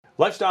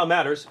Lifestyle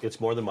matters. It's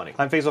more than money.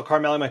 I'm Faisal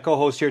Karmali, my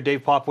co-host here,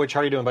 Dave Popowich.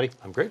 How are you doing, buddy?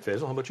 I'm great,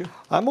 Faisal. How about you?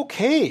 I'm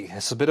okay.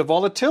 It's a bit of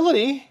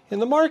volatility in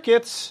the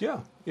markets. Yeah.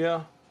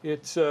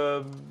 It's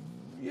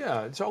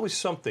always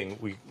something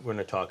we're going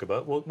to talk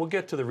about. We'll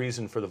get to the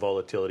reason for the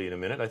volatility in a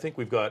minute. I think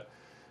we've got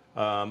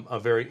a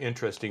very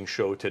interesting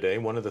show today.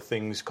 One of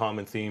the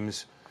common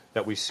themes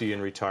that we see in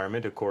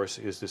retirement, of course,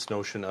 is this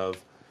notion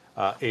of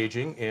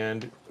aging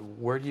and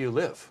where do you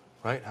live,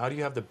 right? How do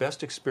you have the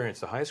best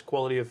experience, the highest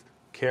quality of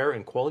care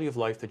and quality of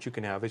life that you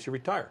can have as you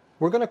retire?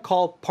 We're going to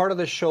call part of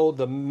the show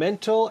the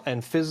mental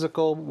and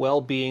physical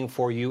well-being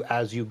for you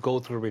as you go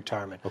through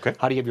retirement. Okay.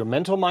 How do you have your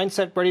mental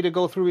mindset ready to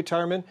go through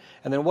retirement?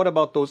 And then what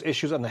about those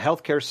issues on the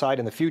healthcare side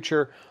in the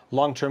future,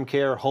 long-term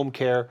care, home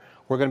care?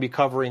 We're going to be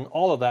covering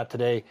all of that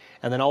today.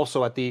 And then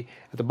also at the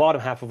bottom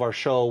half of our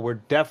show, we're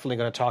definitely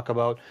going to talk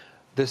about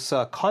this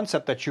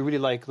concept that you really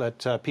like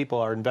that people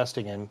are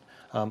investing in,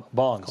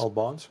 bonds. Called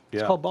bonds?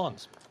 It's called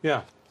bonds.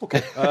 Yeah.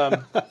 Okay.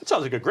 That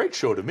sounds like a great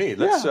show to me.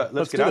 Let's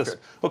get after it.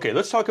 Okay,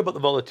 let's talk about the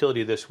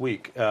volatility this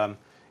week. And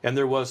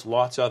there was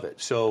lots of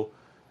it. So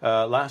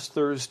last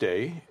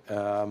Thursday,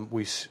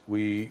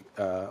 we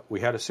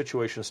had a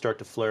situation start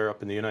to flare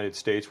up in the United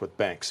States with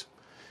banks.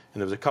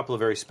 And there was a couple of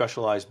very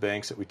specialized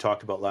banks that we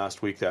talked about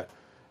last week that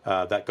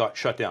got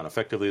shut down.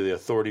 Effectively, the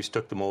authorities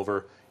took them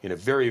over in a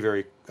very,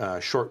 very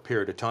short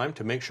period of time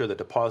to make sure that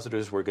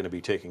depositors were going to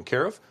be taken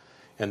care of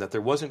and that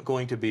there wasn't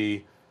going to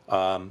be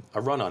a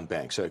run on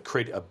banks,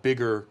 create a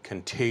bigger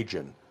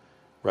contagion,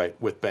 right,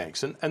 with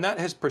banks. And that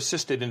has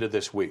persisted into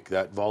this week.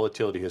 That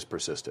volatility has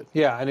persisted.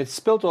 Yeah, and it's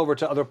spilled over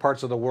to other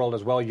parts of the world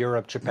as well,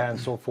 Europe, Japan,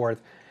 so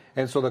forth.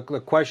 And so the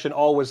question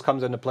always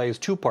comes into play is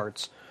two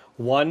parts.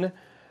 One,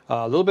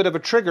 a little bit of a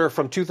trigger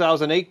from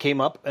 2008 came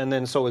up, and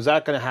then so is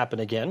that going to happen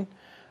again?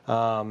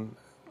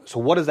 So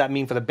what does that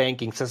mean for the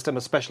banking system,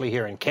 especially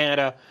here in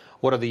Canada?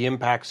 What are the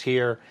impacts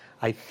here?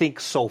 I think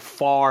so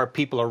far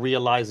people are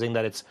realizing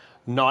that it's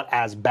not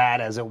as bad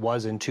as it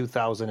was in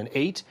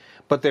 2008,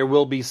 but there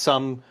will be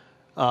some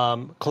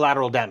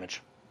collateral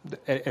damage.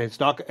 It's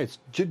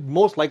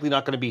most likely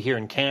not going to be here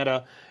in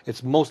Canada.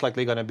 It's most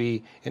likely going to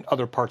be in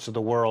other parts of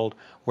the world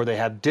where they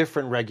have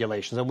different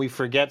regulations. And we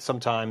forget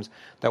sometimes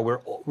that we're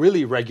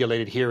really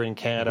regulated here in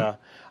Canada.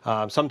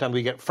 Sometimes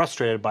we get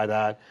frustrated by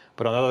that,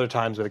 but on other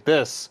times like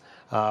this,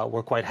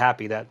 we're quite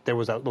happy that there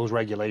was those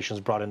regulations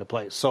brought into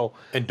place.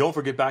 And don't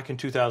forget back in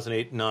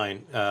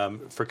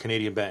 2008-9 for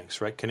Canadian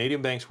banks, right?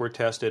 Canadian banks were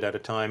tested at a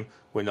time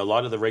when a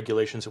lot of the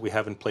regulations that we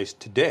have in place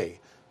today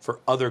for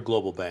other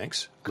global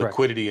banks, correct,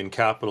 liquidity and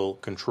capital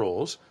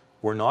controls,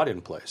 were not in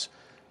place.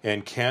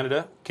 And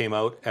Canada came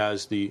out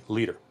as the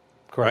leader.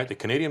 Correct. Right? The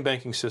Canadian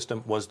banking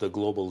system was the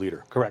global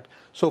leader. Correct.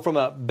 So from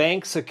a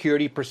bank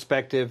security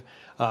perspective,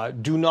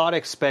 do not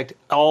expect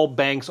all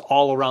banks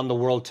all around the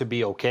world to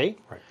be okay.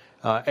 Right.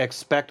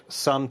 Expect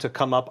some to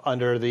come up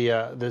under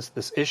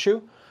this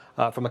issue.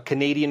 From a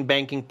Canadian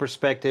banking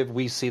perspective,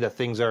 we see that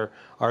things are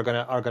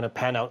going to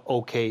pan out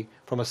okay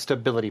from a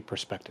stability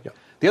perspective. Yep.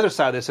 The other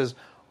side of this is,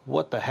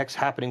 what the heck's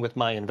happening with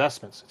my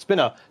investments? It's been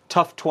a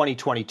tough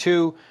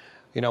 2022.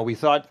 We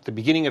thought at the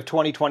beginning of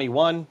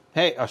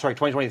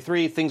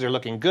 2023, things are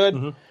looking good.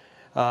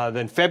 Mm-hmm.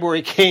 Then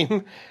February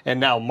came, and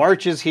now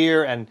March is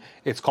here, and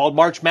it's called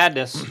March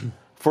Madness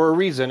for a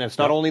reason. It's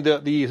not only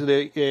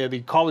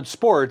the college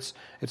sports;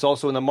 it's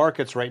also in the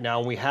markets right now.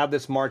 And we have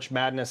this March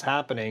Madness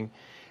happening,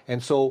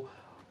 and so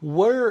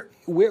where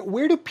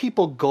do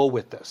people go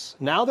with this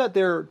now that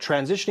they're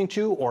transitioning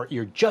to, or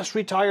you're just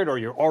retired, or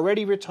you're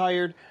already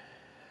retired?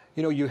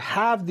 You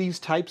have these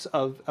types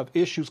of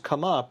issues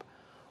come up.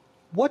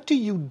 What do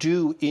you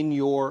do in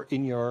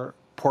your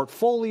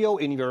portfolio,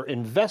 in your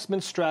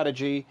investment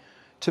strategy,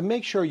 to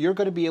make sure you're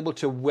going to be able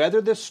to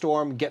weather this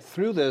storm, get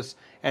through this,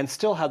 and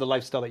still have the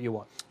lifestyle that you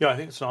want? Yeah, I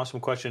think it's an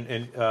awesome question.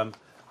 And I'm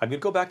going to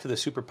go back to the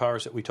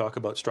superpowers that we talk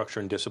about, structure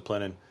and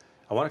discipline. And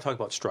I want to talk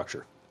about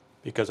structure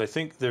because I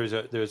think there's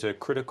a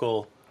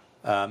critical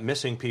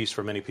missing piece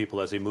for many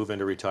people as they move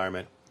into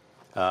retirement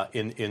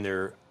in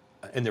their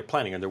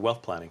planning and their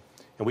wealth planning.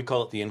 And we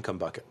call it the income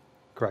bucket.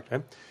 Correct.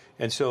 Okay?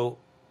 And so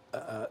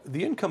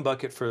the income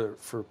bucket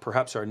for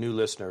perhaps our new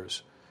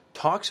listeners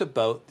talks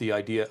about the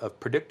idea of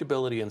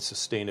predictability and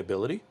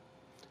sustainability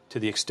to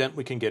the extent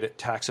we can get it,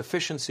 tax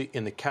efficiency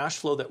in the cash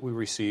flow that we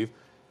receive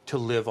to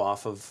live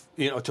off of,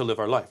 to live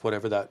our life,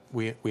 whatever that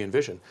we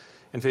envision.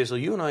 And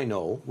Faisal, you and I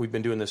know, we've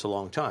been doing this a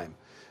long time,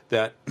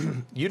 that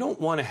you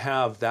don't want to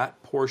have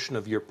that portion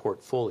of your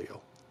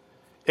portfolio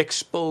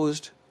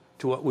exposed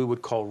to what we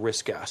would call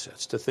risk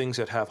assets, to things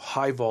that have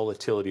high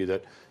volatility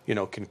that,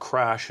 can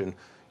crash and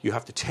you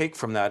have to take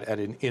from that at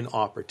an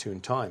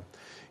inopportune time.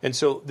 And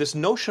so this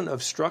notion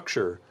of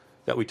structure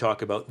that we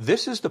talk about,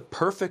 this is the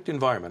perfect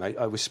environment.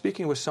 I was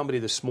speaking with somebody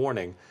this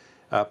morning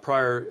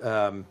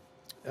prior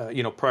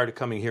to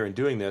coming here and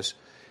doing this,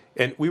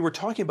 and we were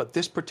talking about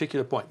this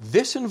particular point.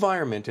 This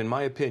environment, in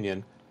my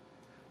opinion,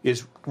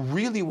 is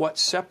really what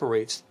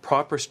separates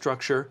proper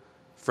structure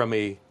from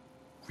a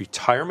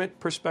retirement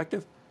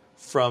perspective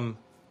from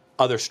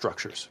other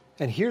structures.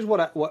 And here's what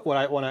I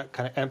want to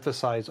kind of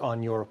emphasize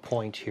on your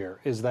point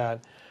here is that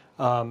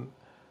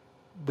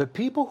The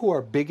people who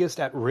are biggest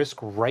at risk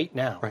right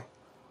now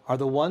are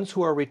the ones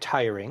who are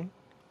retiring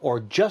or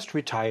just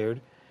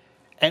retired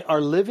and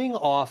are living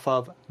off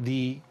of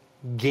the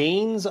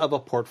gains of a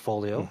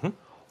portfolio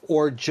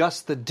or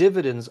just the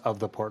dividends of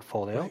the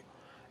portfolio.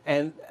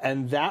 And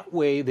that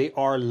way they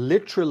are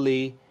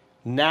literally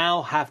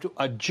now have to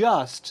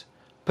adjust.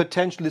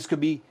 Potentially this could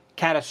be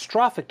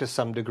catastrophic to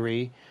some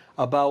degree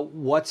about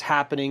what's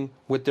happening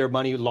with their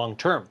money long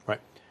term.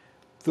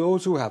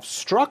 Those who have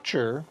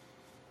structure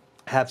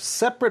have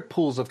separate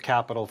pools of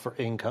capital for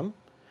income,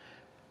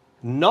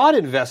 not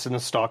invest in the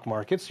stock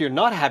markets. You're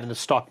not having the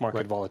stock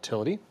market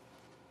volatility.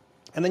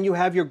 And then you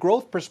have your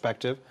growth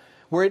perspective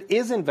where it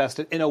is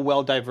invested in a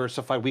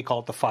well-diversified, we call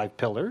it the 5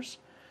 pillars.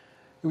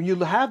 When you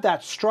have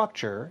that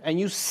structure and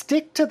you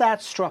stick to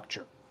that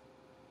structure,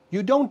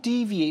 you don't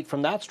deviate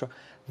from that structure,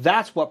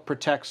 that's what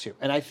protects you.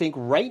 And I think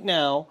right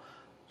now,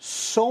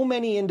 so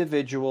many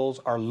individuals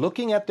are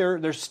looking at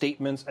their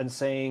statements and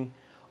saying,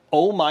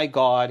 oh my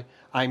God,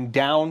 I'm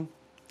down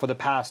for the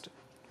past,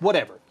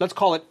 whatever, let's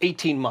call it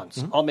 18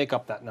 months. I'll make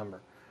up that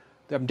number.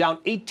 I'm down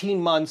 18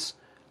 months.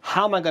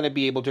 How am I going to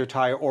be able to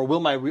retire, or will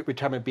my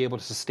retirement be able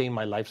to sustain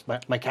my life,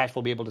 my cash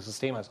flow be able to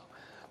sustain myself?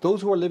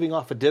 Those who are living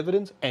off of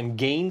dividends and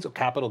gains,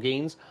 capital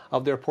gains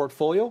of their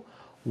portfolio,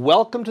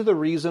 welcome to the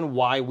reason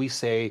why we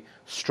say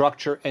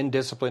structure and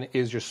discipline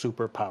is your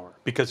superpower.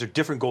 Because they're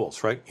different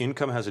goals, right?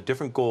 Income has a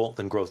different goal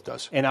than growth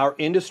does. And our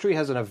industry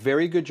has done a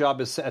very good job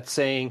at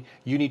saying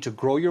you need to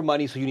grow your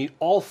money, so you need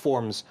all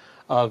forms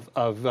of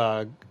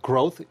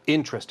growth,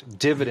 interest,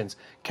 dividends,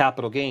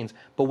 capital gains.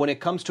 But when it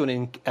comes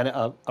to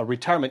a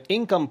retirement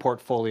income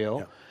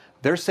portfolio,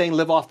 they're saying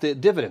live off the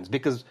dividends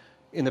because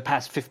in the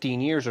past 15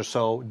 years or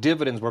so,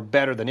 dividends were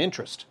better than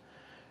interest.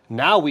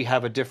 Now we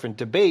have a different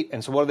debate.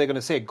 And so what are they going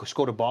to say? Just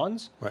go to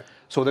bonds?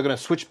 So they're going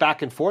to switch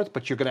back and forth,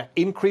 but you're going to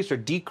increase or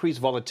decrease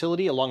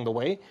volatility along the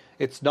way.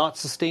 It's not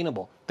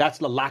sustainable. That's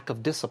the lack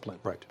of discipline.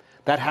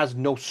 That has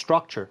no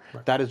structure.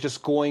 That is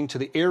just going to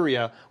the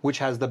area which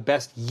has the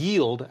best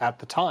yield at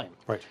the time.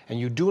 And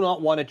you do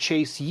not want to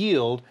chase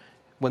yield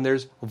when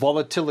there's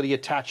volatility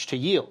attached to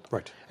yield.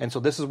 And so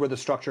this is where the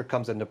structure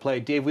comes into play.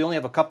 Dave, we only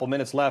have a couple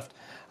minutes left.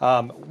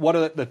 What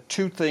are the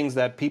 2 things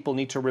that people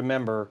need to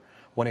remember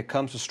when it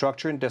comes to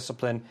structure and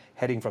discipline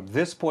heading from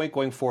this point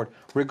going forward,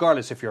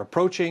 regardless if you're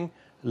approaching,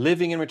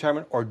 living in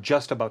retirement, or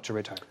just about to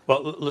retire?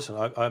 Well, listen,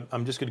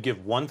 I'm just going to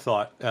give one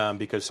thought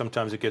because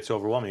sometimes it gets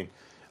overwhelming.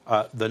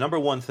 The number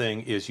one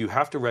thing is you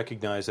have to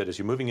recognize that as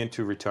you're moving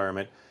into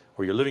retirement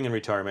or you're living in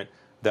retirement,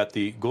 that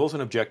the goals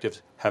and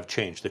objectives have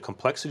changed. The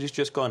complexity's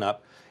just gone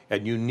up,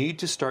 and you need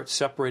to start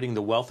separating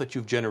the wealth that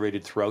you've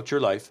generated throughout your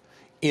life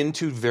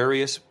into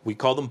various, we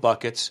call them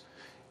buckets,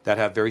 that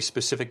have very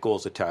specific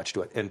goals attached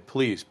to it. And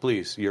please,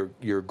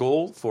 your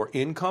goal for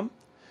income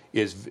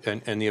is,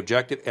 and the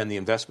objective and the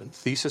investment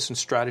thesis and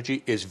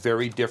strategy is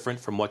very different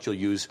from what you'll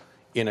use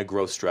in a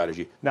growth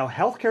strategy. Now,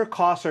 healthcare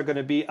costs are going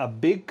to be a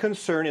big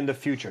concern in the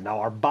future. Now,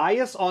 our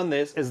bias on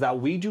this is that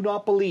we do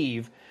not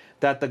believe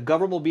that the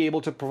government will be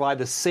able to provide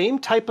the same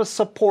type of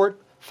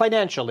support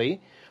financially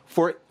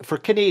for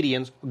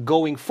Canadians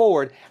going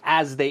forward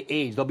as they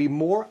age. There'll be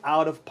more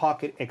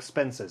out-of-pocket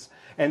expenses.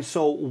 And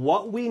so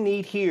what we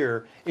need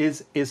here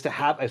is to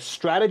have a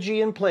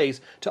strategy in place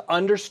to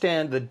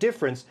understand the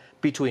difference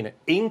between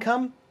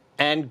income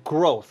and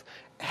growth.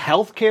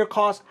 Healthcare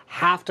costs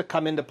have to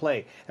come into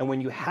play. And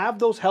when you have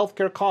those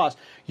healthcare costs,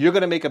 you're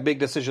going to make a big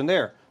decision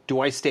there.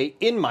 Do I stay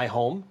in my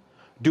home?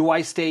 Do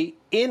I stay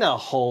in a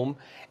home?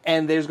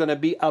 And there's going to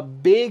be a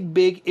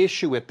big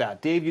issue with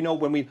that. Dave,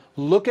 when we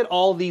look at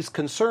all these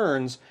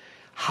concerns,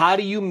 how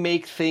do you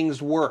make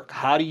things work?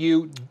 How do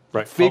you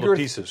figure all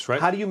the pieces, right?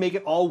 How do you make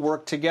it all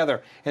work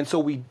together? And so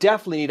we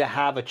definitely need to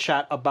have a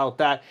chat about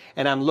that.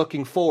 And I'm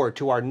looking forward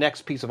to our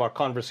next piece of our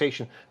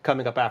conversation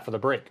coming up after the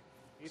break.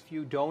 If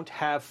you don't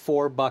have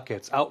 4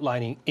 buckets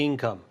outlining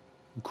income,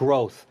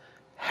 growth,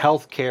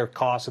 healthcare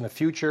costs in the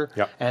future,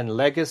 and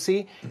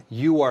legacy,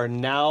 you are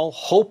now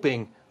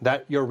hoping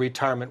that your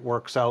retirement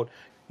works out.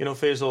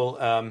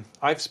 Faisal,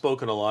 I've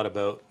spoken a lot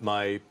about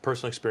my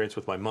personal experience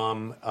with my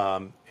mom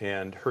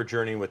and her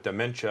journey with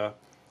dementia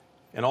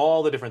and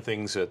all the different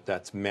things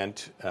that's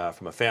meant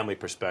from a family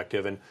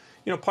perspective. And,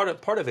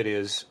 part of it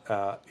is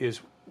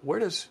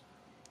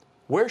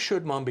where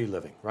should mom be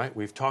living, right?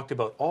 We've talked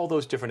about all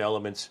those different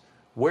elements,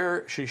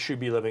 where she should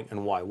be living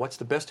and why. What's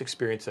the best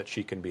experience that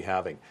she can be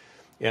having?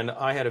 And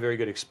I had a very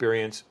good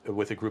experience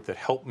with a group that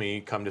helped me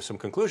come to some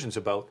conclusions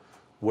about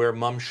where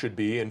mom should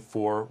be and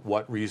for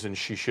what reason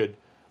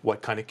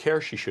what kind of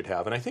care she should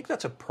have. And I think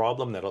that's a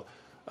problem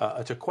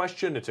it's a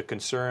question, it's a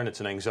concern, it's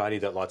an anxiety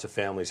that lots of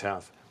families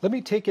have. Let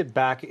me take it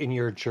back in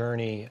your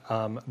journey.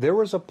 There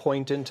was a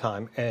point in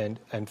time, and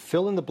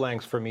fill in the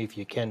blanks for me if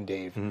you can,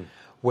 Dave,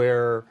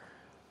 where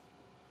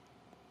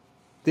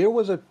there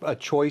was a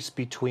choice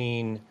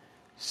between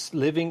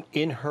living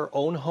in her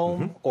own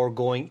home or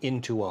going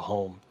into a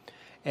home.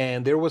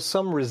 And there was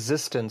some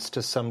resistance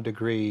to some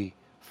degree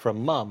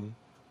from mom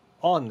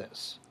on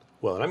this.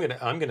 Well, and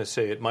I'm going to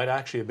say it might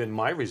actually have been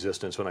my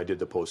resistance when I did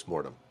the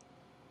postmortem.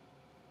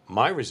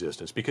 my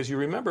resistance, because you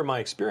remember my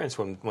experience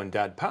when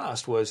Dad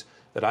passed was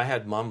that I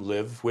had Mom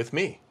live with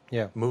me,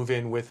 move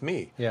in with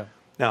me. Yeah.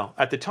 Now,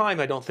 at the time,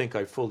 I don't think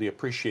I fully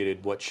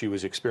appreciated what she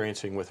was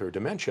experiencing with her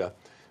dementia,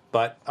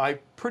 but I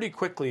pretty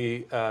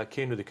quickly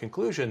came to the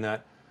conclusion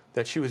that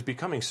she was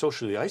becoming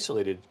socially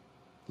isolated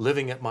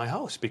living at my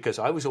house because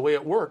I was away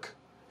at work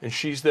and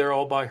she's there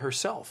all by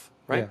herself,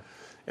 right?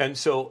 Yeah. And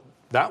so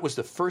that was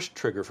the first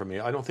trigger for me.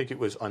 I don't think it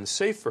was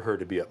unsafe for her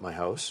to be at my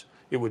house.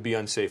 It would be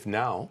unsafe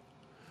now.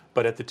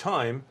 But at the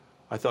time,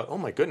 I thought, oh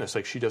my goodness,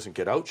 like she doesn't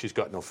get out. She's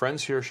got no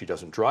friends here. She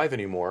doesn't drive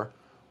anymore.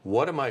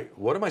 What am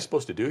I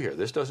supposed to do here?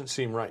 This doesn't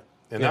seem right.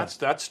 And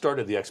that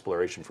started the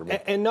exploration for me.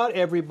 And not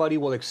everybody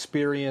will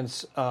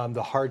experience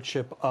the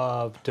hardship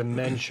of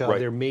dementia. Right.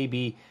 There may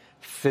be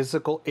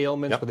physical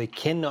ailments where they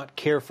cannot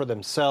care for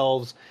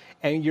themselves.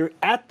 And you're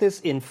at this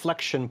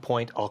inflection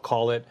point, I'll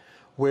call it,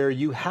 where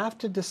you have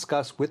to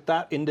discuss with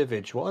that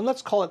individual, and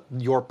let's call it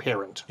your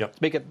parent.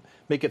 Make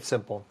it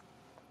simple.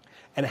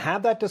 And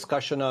have that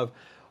discussion of,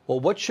 well,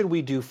 what should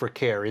we do for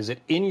care? Is it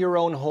in your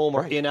own home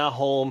or in a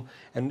home?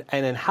 And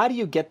then how do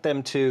you get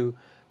them to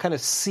kind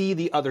of see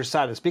the other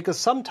side of this? Because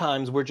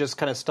sometimes we're just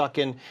kind of stuck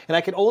in, and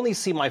I can only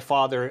see my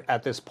father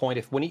at this point,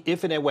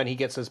 if and when he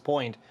gets this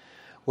point,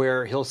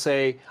 where he'll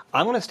say,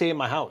 I'm going to stay in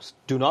my house.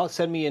 Do not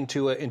send me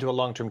into a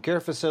long-term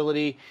care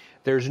facility.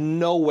 There's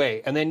no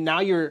way. And then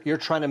now you're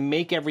trying to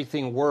make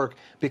everything work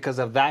because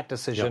of that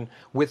decision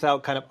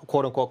without kind of,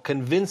 quote unquote,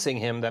 convincing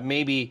him that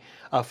maybe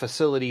a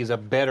facility is a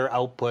better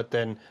output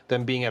than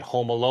being at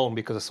home alone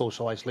because of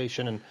social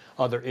isolation and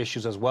other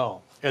issues as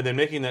well. And then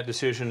making that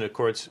decision, of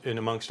course, in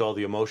amongst all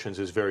the emotions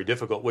is very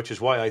difficult, which is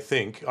why I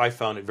think I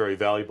found it very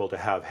valuable to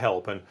have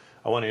help. And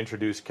I want to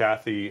introduce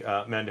Kathy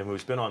Mendham,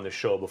 who's been on this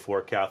show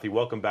before. Kathy,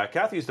 welcome back.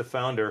 Kathy is the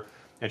founder,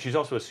 and she's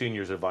also a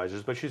seniors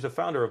advisor, but she's the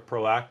founder of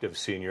Proactive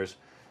Seniors.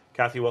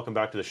 Kathy, welcome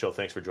back to the show.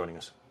 Thanks for joining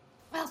us.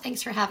 Well,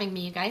 thanks for having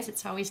me, you guys.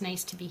 It's always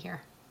nice to be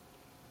here.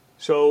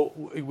 So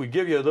we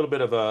give you a little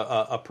bit of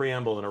a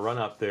preamble and a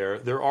run-up there.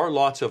 There are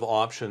lots of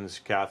options,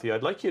 Kathy.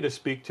 I'd like you to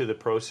speak to the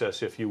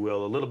process, if you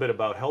will, a little bit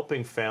about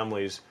helping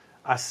families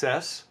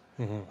assess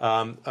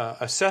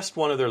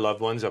one of their loved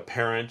ones, a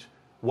parent,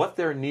 what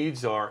their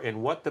needs are,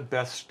 and what the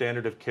best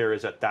standard of care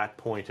is at that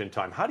point in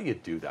time. How do you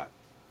do that?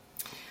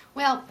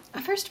 Well,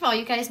 first of all,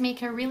 you guys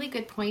make a really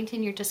good point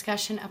in your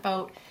discussion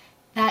about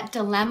that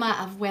dilemma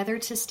of whether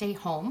to stay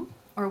home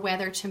or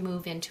whether to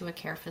move into a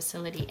care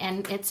facility.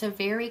 And it's a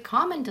very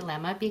common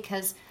dilemma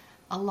because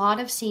a lot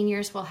of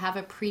seniors will have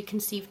a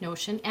preconceived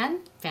notion, and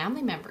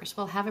family members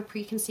will have a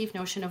preconceived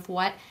notion of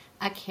what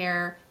a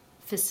care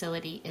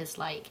facility is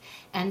like.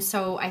 And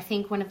so I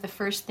think one of the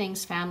first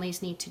things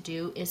families need to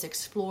do is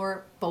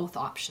explore both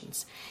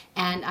options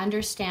and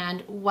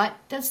understand, what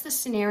does the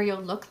scenario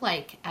look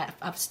like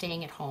of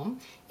staying at home.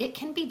 It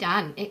can be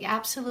done. It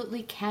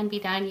absolutely can be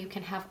done. You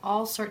can have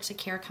all sorts of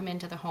care come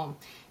into the home.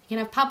 You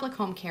can have public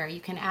home care.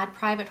 You can add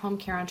private home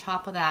care on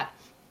top of that.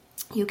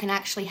 You can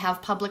actually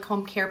have public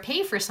home care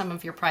pay for some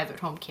of your private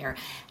home care.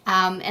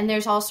 And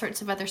there's all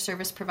sorts of other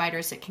service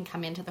providers that can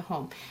come into the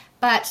home.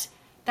 But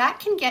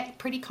that can get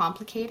pretty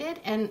complicated,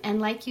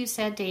 and like you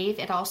said, Dave,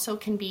 it also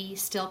can be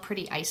still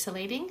pretty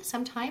isolating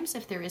sometimes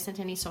if there isn't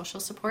any social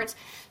supports.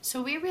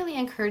 So we really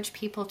encourage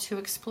people to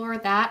explore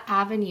that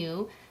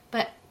avenue,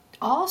 but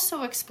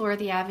also explore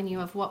the avenue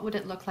of what would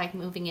it look like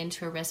moving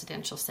into a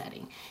residential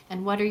setting,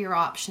 and what are your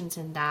options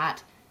in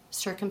that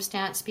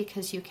circumstance,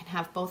 because you can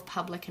have both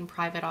public and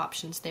private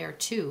options there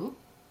too.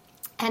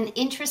 And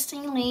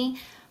interestingly,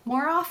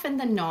 more often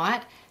than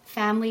not,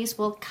 families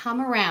will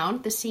come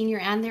around, the senior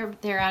and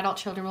their adult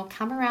children will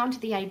come around to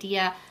the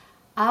idea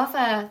of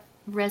a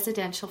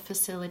residential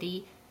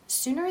facility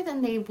sooner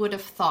than they would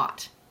have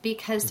thought,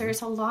 because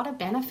there's a lot of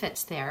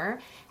benefits there,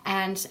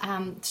 and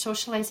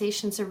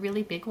socialization is a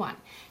really big one.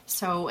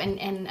 So, and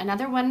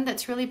another one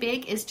that's really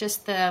big is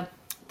just the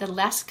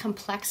less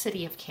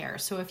complexity of care.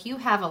 So if you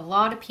have a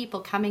lot of people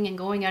coming and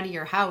going out of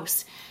your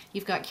house,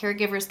 you've got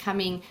caregivers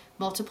coming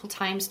multiple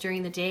times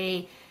during the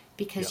day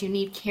because you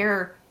need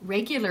care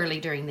regularly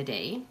during the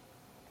day,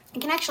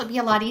 it can actually be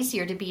a lot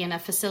easier to be in a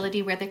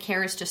facility where the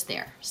care is just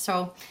there.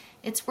 So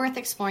it's worth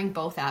exploring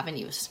both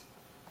avenues.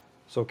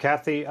 So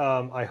Kathy,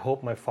 I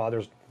hope my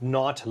father's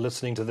not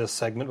listening to this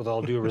segment, with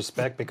all due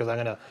respect, because I'm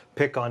going to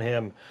pick on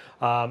him.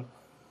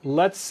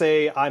 Let's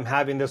say I'm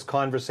having this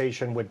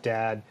conversation with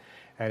Dad,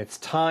 and it's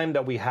time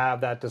that we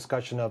have that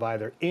discussion of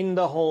either in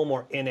the home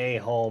or in a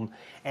home,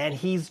 and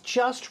he's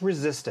just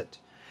resistant.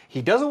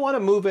 He doesn't want to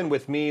move in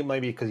with me,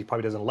 maybe because he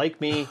probably doesn't like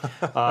me.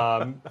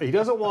 He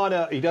doesn't want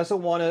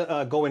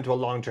to go into a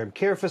long-term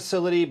care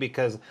facility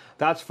because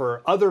that's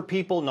for other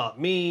people, not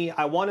me.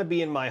 I want to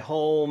be in my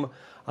home.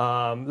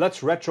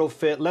 Let's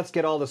retrofit. Let's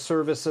get all the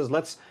services.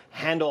 Let's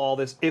handle all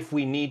this if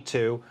we need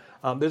to.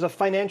 There's a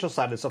financial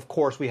side of this. Of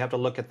course, we have to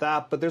look at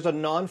that, but there's a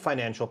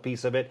non-financial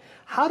piece of it.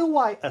 How do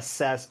I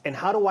assess and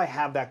how do I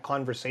have that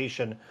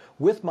conversation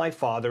with my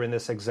father in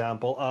this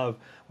example of,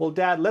 well,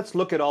 Dad, let's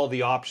look at all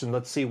the options.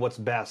 Let's see what's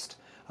best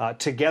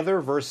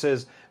together,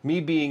 versus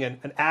me being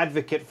an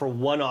advocate for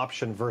one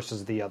option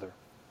versus the other?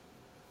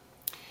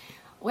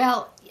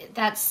 Well,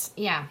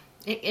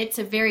 it's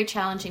a very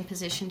challenging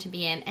position to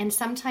be in. And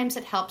sometimes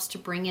it helps to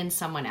bring in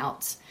someone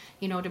else,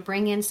 to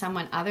bring in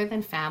someone other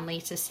than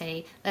family to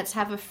say, let's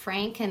have a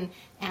frank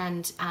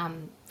and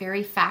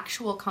very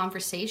factual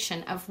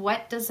conversation of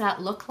what does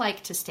that look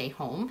like to stay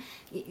home.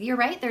 You're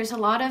right, there's a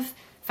lot of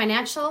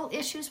financial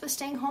issues with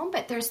staying home,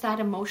 but there's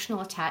that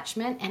emotional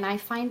attachment. And I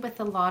find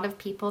with a lot of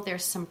people,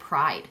 there's some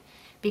pride.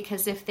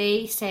 Because if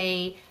they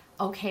say,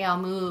 okay, I'll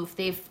move,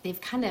 they've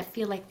kind of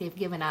feel like they've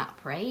given up,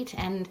 right?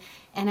 And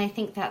I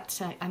think that's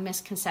a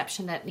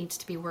misconception that needs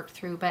to be worked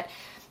through. But,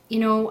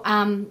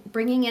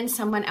 bringing in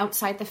someone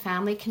outside the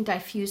family can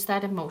diffuse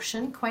that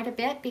emotion quite a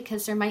bit,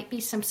 because there might be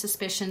some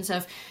suspicions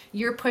of,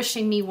 you're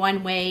pushing me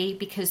one way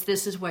because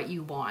this is what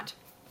you want.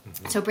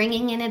 Mm-hmm. So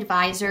bringing in an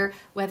advisor,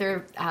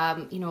 whether,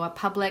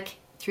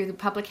 through the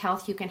public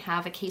health, you can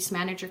have a case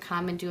manager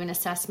come and do an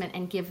assessment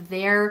and give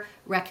their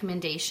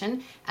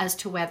recommendation as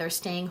to whether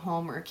staying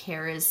home or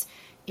care is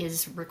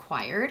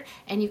required.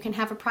 And you can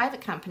have a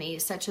private company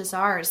such as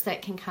ours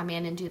that can come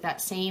in and do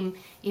that same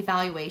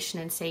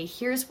evaluation and say,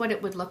 here's what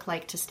it would look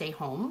like to stay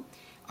home.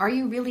 Are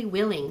you really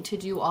willing to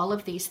do all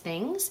of these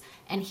things?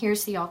 And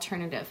here's the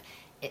alternative.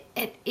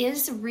 It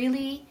is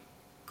really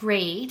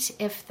great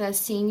if the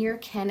senior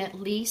can at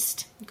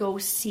least go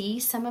see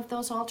some of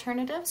those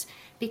alternatives,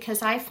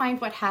 because I find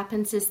what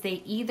happens is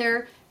they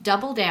either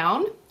double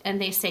down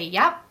and they say,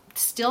 yep,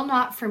 still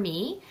not for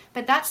me,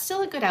 but that's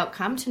still a good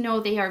outcome to know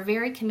they are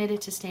very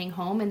committed to staying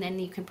home, and then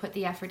you can put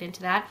the effort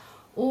into that.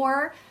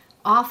 Or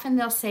often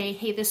they'll say,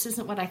 hey, this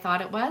isn't what I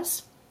thought it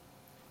was.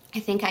 I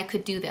think I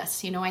could do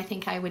this. I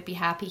think I would be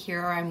happy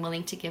here, or I'm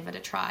willing to give it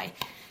a try.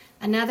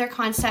 Another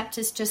concept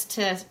is just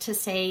to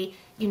say,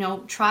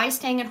 try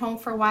staying at home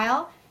for a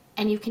while,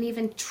 and you can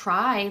even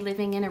try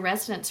living in a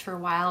residence for a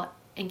while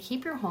and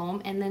keep your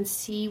home, and then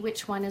see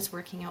which one is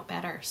working out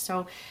better.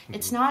 So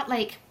it's not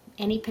like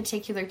any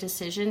particular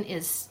decision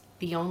is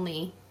the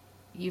only,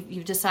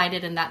 you've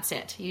decided and that's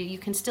it. You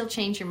can still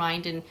change your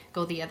mind and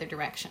go the other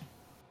direction.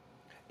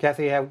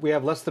 Kathy, we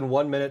have less than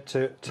 1 minute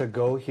to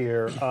go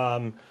here.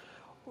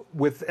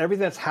 With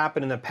everything that's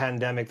happened in the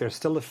pandemic, there's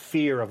still a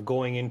fear of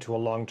going into a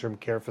long-term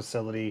care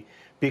facility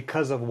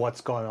because of what's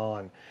gone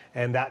on.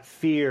 And that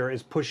fear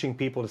is pushing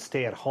people to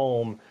stay at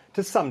home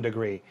to some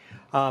degree.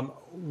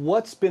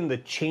 What's been the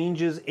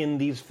changes in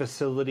these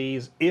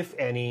facilities, if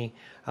any,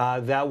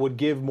 that would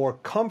give more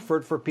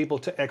comfort for people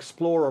to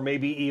explore or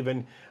maybe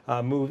even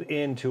move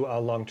into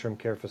a long-term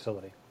care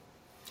facility?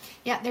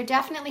 Yeah, there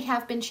definitely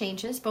have been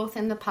changes, both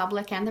in the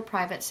public and the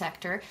private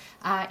sector.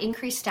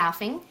 Increased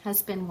staffing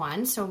has been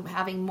one, so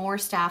having more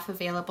staff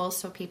available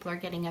so people are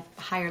getting a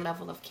higher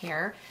level of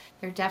care.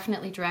 They're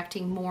definitely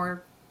directing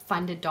more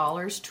funded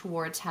dollars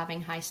towards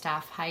having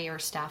higher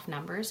staff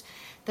numbers.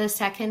 The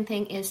second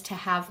thing is to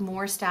have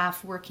more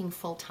staff working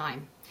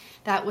full-time.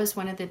 That was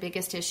one of the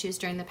biggest issues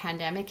during the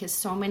pandemic, is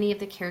so many of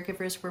the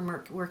caregivers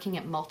were working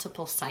at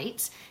multiple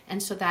sites,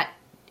 and so that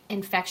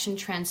infection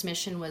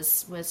transmission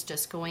was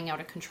just going out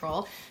of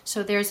control.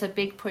 So there's a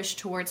big push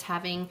towards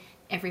having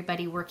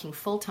everybody working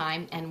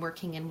full-time and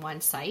working in one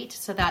site.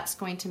 So that's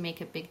going to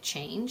make a big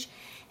change.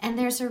 And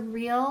there's a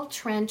real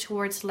trend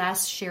towards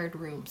less shared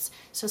rooms.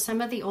 So some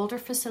of the older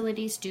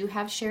facilities do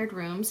have shared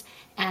rooms,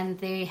 and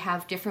they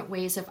have different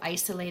ways of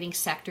isolating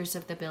sectors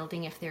of the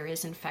building if there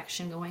is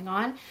infection going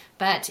on.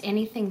 But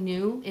anything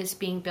new is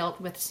being built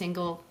with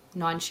single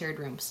non-shared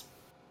rooms.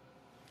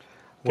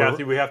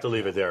 Kathy, we have to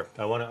leave it there.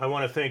 I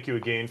want to thank you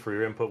again for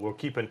your input. We'll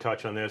keep in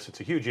touch on this.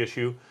 It's a huge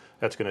issue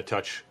that's going to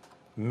touch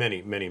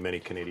many, many, many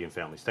Canadian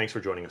families. Thanks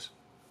for joining us.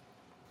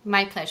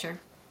 My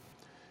pleasure.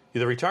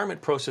 The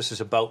retirement process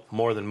is about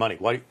more than money.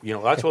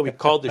 That's why we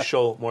called this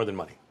show More Than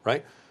Money,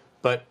 right?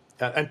 But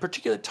and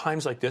particularly at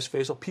times like this,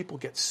 Faisal, people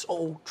get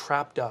so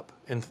trapped up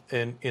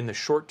in the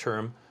short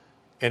term,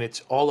 and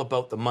it's all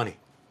about the money,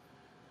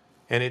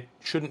 and it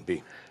shouldn't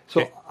be.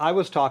 So I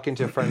was talking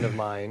to a friend of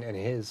mine, and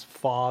his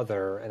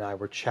father and I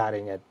were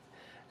chatting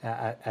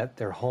at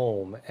their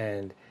home,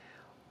 and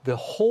the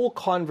whole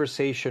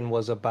conversation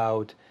was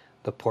about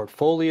the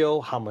portfolio,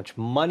 how much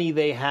money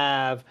they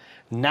have.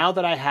 Now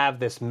that I have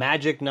this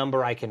magic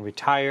number, I can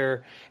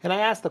retire. And I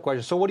asked the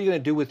question, so what are you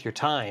going to do with your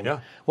time? Yeah.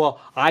 Well,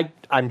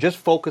 I'm just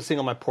focusing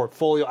on my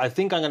portfolio. I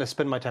think I'm going to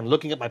spend my time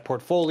looking at my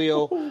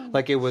portfolio.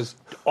 Like it was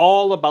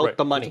all about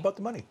the money. It's about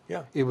the money,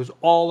 yeah. It was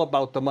all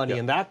about the money. Yeah.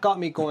 And that got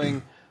me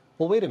going,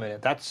 well, wait a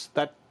minute.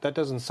 That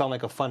doesn't sound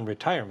like a fun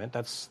retirement.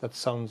 That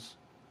sounds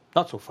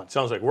not so fun.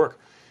 Sounds like work.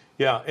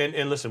 Yeah,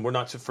 and listen, we're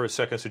not for a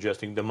second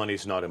suggesting the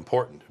money's not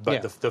important,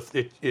 but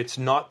it's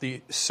not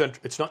the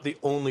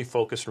only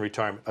focus in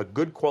retirement. A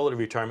good quality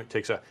retirement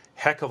takes a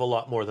heck of a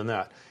lot more than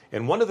that.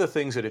 And one of the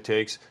things that it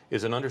takes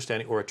is an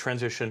understanding or a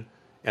transition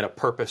and a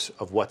purpose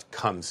of what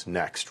comes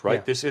next,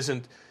 right? Yeah.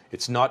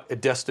 It's not a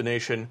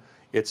destination,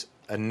 it's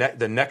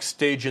the next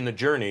stage in the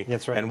journey.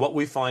 That's right. And what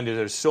we find is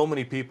there's so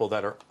many people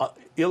that are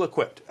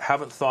ill-equipped,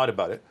 haven't thought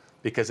about it,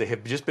 because they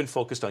have just been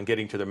focused on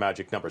getting to their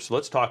magic number. So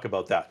let's talk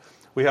about that.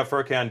 We have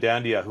Furkhan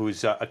Dandia,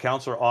 who's a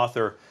counselor,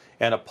 author,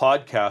 and a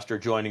podcaster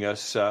joining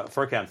us.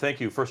 Furkhan, thank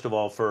you, first of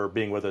all, for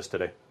being with us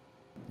today.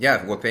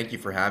 Yeah, well, thank you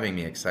for having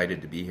me.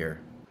 Excited to be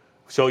here.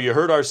 So you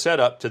heard our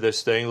setup to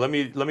this thing. Let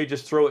me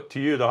just throw it to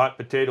you, the hot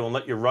potato, and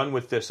let you run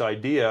with this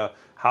idea.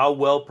 How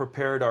well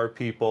prepared are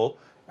people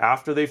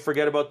after they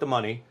forget about the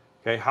money?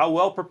 Okay, how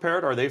well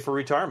prepared are they for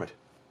retirement?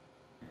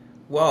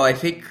 Well, I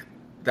think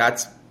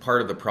that's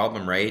part of the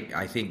problem, right?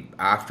 I think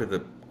after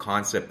the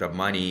concept of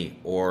money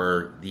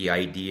or the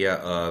idea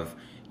of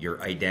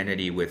your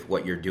identity with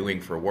what you're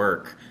doing for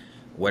work,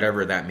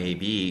 whatever that may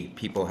be,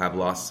 people have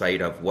lost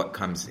sight of what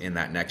comes in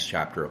that next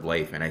chapter of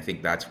life. And I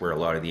think that's where a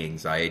lot of the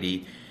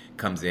anxiety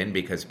comes in,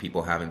 because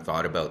people haven't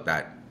thought about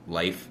that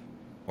life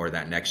or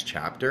that next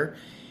chapter.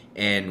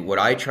 And what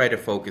I try to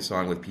focus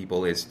on with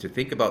people is to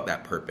think about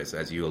that purpose,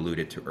 as you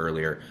alluded to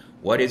earlier.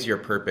 What is your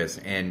purpose?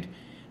 And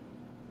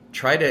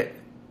try to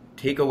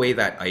take away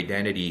that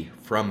identity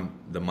from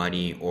the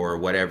money or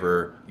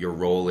whatever your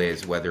role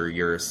is, whether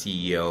you're a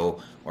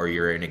CEO or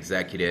you're an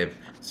executive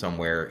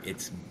somewhere.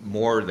 It's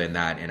more than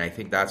that. And I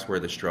think that's where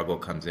the struggle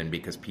comes in,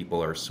 because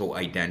people are so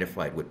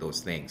identified with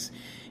those things.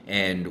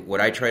 And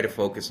what I try to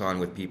focus on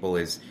with people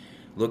is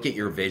look at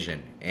your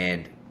vision,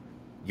 and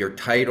your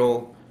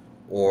title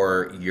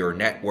or your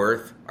net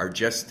worth are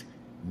just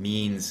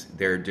means.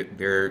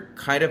 They're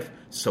kind of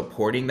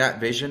supporting that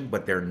vision,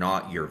 but they're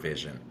not your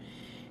vision.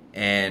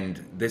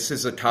 And this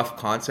is a tough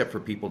concept for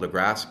people to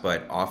grasp,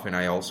 but often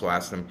I also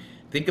ask them,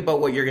 think about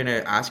what you're going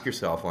to ask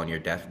yourself on your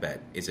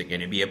deathbed. Is it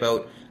going to be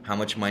about how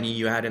much money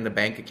you had in the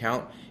bank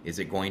account? Is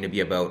it going to be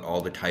about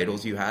all the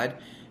titles you had?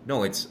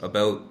 No, it's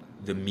about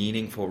the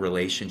meaningful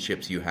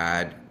relationships you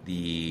had,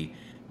 the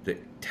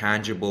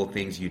tangible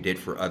things you did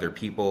for other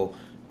people,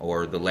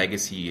 or the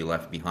legacy you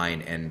left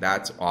behind. And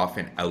that's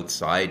often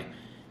outside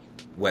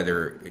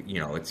whether,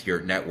 it's your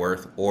net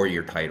worth or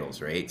your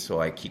titles, right? So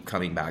I keep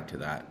coming back to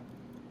that.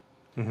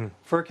 Mm-hmm.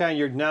 Furkhan,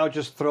 you're now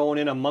just throwing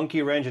in a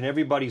monkey wrench in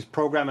everybody's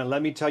program, and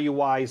let me tell you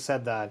why I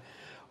said that.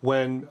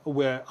 When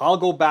I'll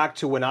go back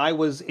to when I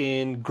was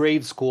in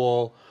grade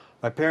school,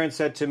 my parents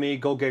said to me,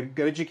 go get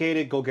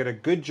educated, go get a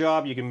good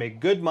job, you can make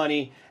good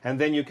money, and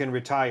then you can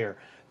retire.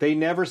 They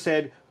never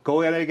said,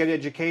 go get an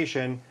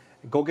education,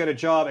 go get a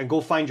job, and go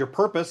find your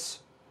purpose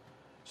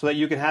so that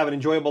you can have an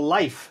enjoyable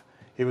life.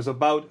 It was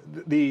about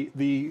the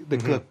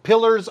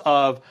pillars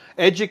of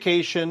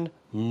education,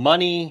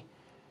 money,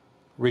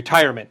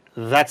 retirement.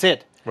 That's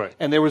it. Right.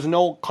 And there was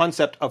no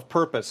concept of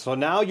purpose. So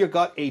now you've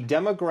got a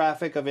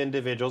demographic of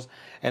individuals,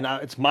 and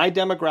it's my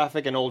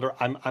demographic and older.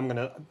 I'm going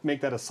to make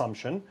that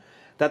assumption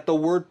that the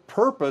word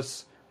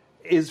purpose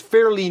is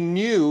fairly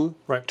new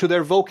to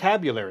their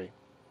vocabulary.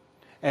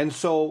 And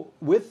so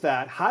with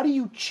that, how do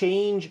you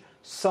change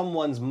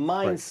someone's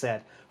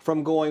mindset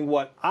from going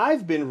what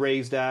I've been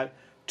raised at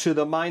to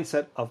the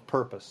mindset of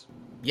purpose?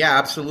 Yeah,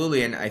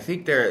 absolutely. And I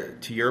think to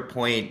your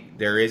point,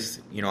 there is,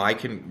 I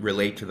can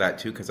relate to that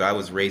too, because I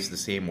was raised the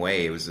same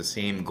way. It was the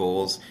same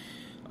goals,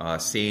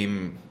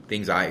 same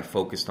things I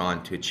focused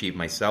on to achieve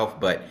myself.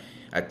 But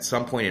at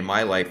some point in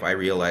my life, I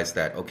realized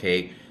that,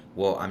 okay,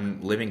 well,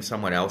 I'm living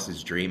someone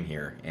else's dream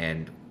here.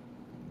 And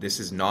this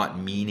is not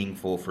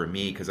meaningful for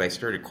me, because I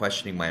started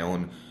questioning my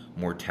own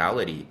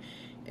mortality.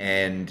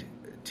 And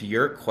to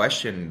your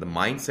question, the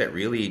mindset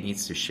really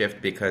needs to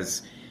shift,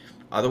 because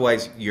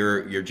otherwise,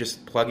 you're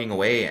just plugging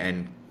away,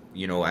 and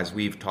as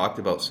we've talked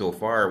about so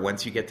far,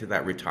 once you get to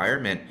that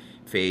retirement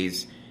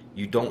phase,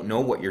 you don't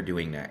know what you're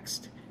doing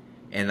next,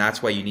 and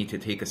that's why you need to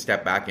take a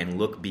step back and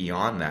look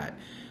beyond that.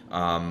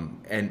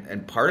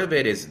 And part of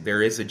it is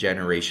there is a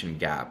generation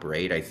gap,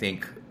 right? I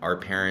think our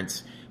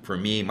parents, for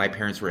me, my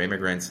parents were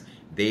immigrants.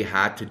 They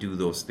had to do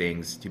those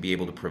things to be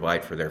able to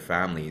provide for their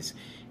families.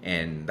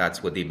 And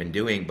that's what they've been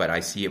doing. But I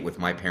see it with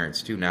my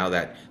parents too. Now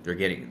that they're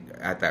getting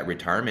at that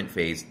retirement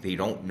phase, they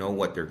don't know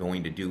what they're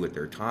going to do with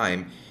their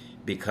time,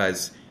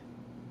 because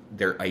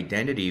their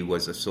identity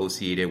was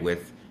associated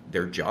with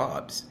their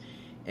jobs.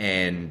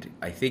 And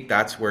I think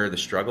that's where the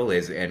struggle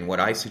is. And what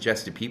I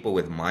suggest to people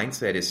with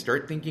mindset is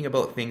start thinking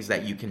about things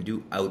that you can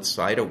do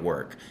outside of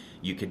work.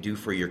 You could do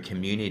for your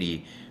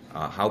community.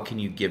 How can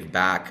you give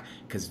back?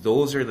 Because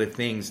those are the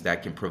things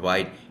that can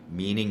provide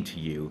meaning to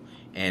you.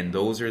 And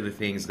those are the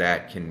things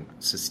that can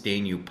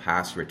sustain you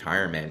past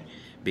retirement,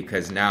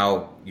 because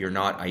now you're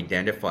not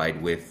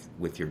identified with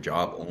your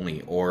job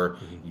only or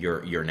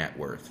your net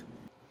worth.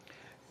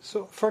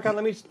 So, Furkhan,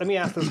 let me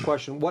ask this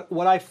question.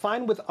 What I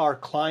find with our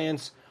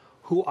clients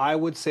who I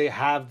would say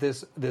have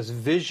this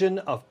vision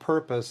of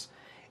purpose,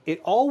 it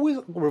always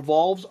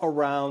revolves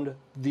around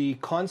the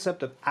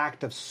concept of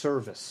active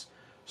service,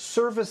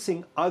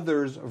 servicing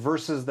others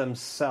versus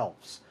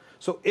themselves.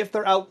 So if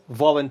they're out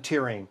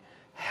volunteering,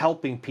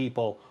 helping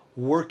people,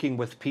 working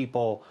with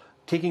people,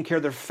 taking care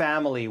of their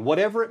family,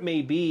 whatever it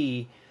may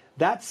be,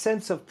 that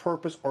sense of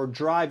purpose or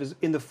drive is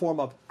in the form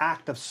of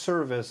act of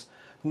service,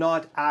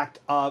 not act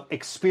of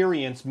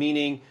experience,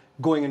 meaning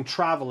going and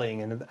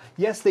traveling. And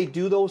yes, they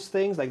do those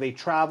things, like they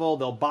travel,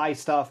 they'll buy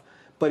stuff,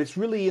 but it's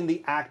really in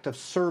the act of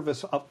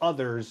service of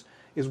others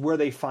is where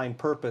they find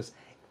purpose.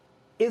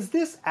 Is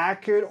this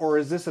accurate, or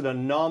is this an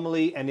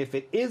anomaly? And if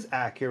it is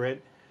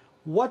accurate,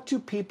 what do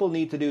people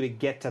need to do to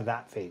get to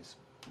that phase?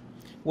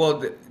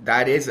 Well,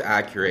 that is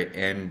accurate,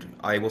 and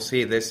I will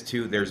say this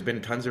too. There's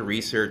been tons of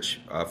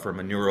research from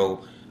a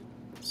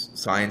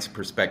neuroscience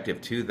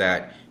perspective too,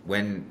 that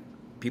when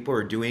people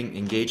are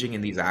engaging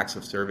in these acts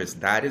of service,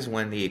 that is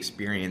when they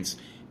experience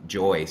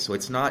joy. So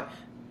it's not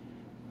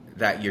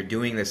that you're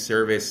doing this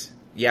service.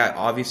 Yeah,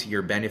 obviously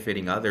you're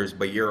benefiting others,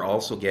 but you're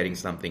also getting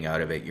something out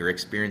of it. You're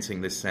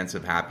experiencing this sense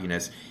of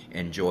happiness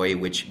and joy,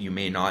 which you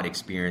may not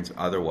experience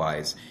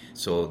otherwise.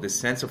 So the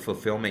sense of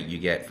fulfillment you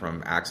get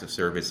from acts of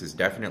service is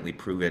definitely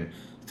proven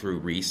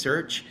through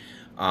research.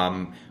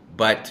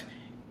 But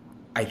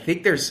I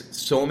think there's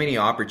so many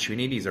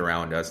opportunities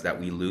around us that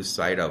we lose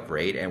sight of,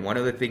 right? And one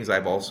of the things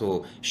I've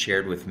also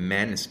shared with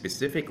men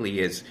specifically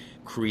is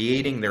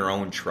creating their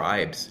own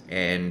tribes.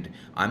 And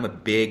I'm a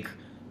big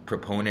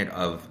proponent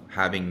of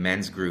having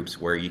men's groups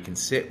where you can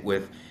sit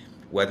with,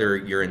 whether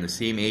you're in the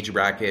same age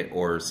bracket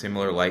or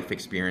similar life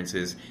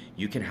experiences,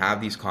 you can have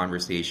these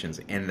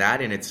conversations. And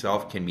that in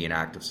itself can be an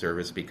act of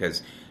service,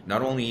 because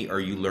not only are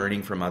you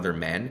learning from other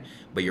men,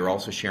 but you're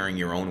also sharing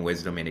your own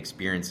wisdom and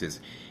experiences.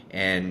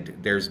 And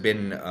there's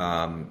been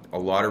a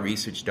lot of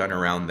research done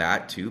around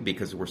that too,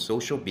 because we're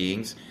social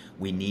beings.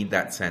 We need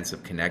that sense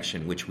of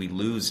connection, which we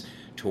lose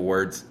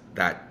towards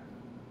that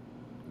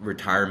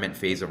retirement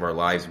phase of our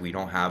lives. We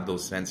don't have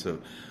those sense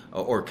of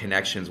or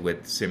connections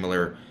with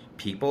similar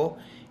people.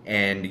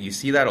 And you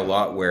see that a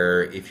lot,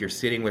 where if you're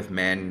sitting with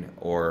men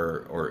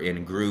or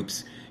in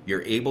groups,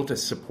 you're able to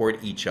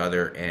support each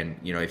other. And,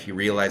 you know, if you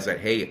realize that,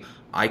 hey,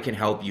 I can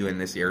help you in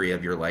this area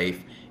of your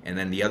life, and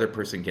then the other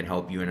person can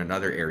help you in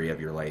another area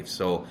of your life.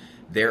 So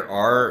there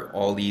are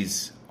all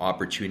these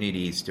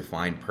opportunities to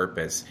find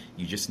purpose.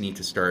 You just need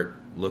to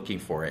start looking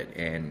for it.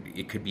 And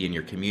it could be in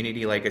your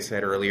community, like I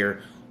said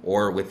earlier,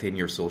 or within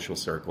your social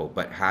circle.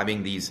 But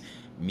having these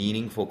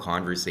meaningful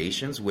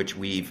conversations, which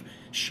we've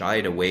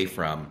shied away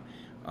from,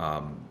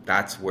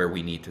 that's where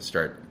we need to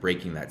start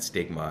breaking that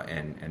stigma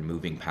and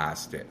moving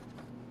past it.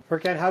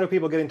 Furkhan, how do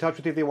people get in touch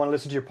with you if they want to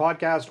listen to your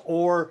podcast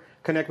or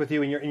connect with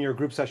you in your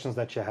group sessions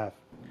that you have?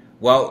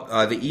 Well,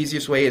 the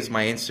easiest way is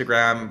my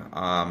Instagram,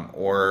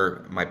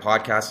 or my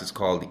podcast is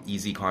called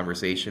Easy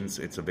Conversations.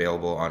 It's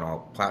available on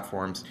all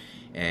platforms.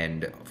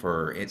 And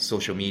for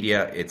social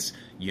media, it's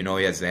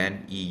Unoya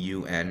Zen,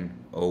 EUNOIAZEN.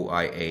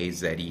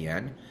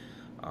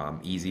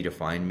 Easy to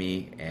find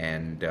me.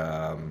 And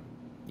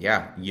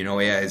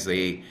Unoya is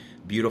a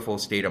beautiful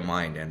state of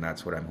mind, and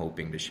that's what I'm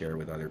hoping to share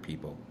with other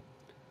people.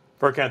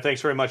 Furkhan,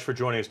 thanks very much for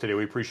joining us today.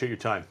 We appreciate your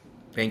time.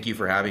 Thank you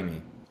for having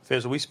me.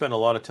 Faisal, we spend a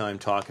lot of time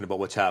talking about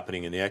what's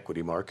happening in the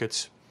equity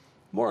markets.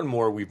 More and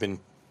more, we've been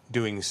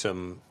doing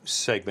some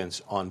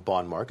segments on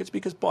bond markets,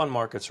 because bond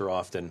markets are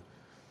often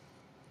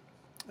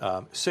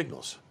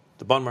signals.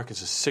 The bond market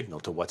is a signal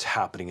to what's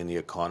happening in the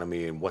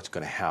economy and what's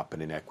going to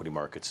happen in equity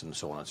markets and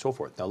so on and so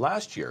forth. Now,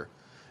 last year,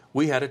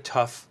 we had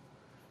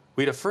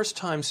a first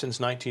time since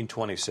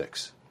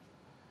 1926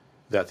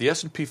 that the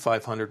S&P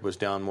 500 was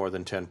down more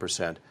than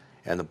 10%,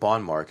 and the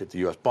bond market, the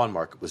U.S. bond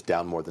market, was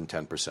down more than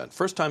 10%.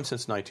 First time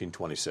since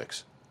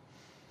 1926.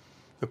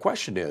 The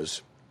question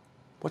is,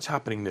 what's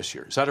happening this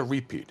year? Is that a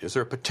repeat? Is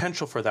there a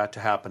potential for that to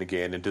happen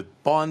again? And do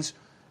bonds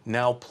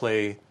now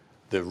play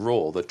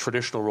the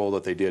traditional role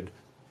that they did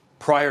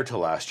prior to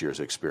last year's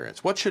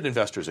experience? What should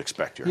investors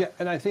expect here? Yeah,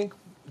 and I think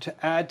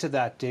to add to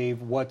that,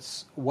 Dave,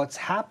 what's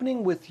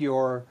happening with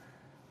your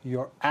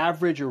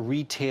average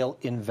retail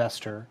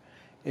investor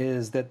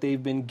is that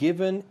they've been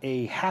given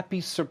a happy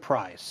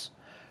surprise.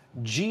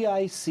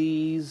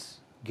 GICs,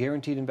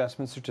 guaranteed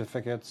investment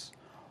certificates,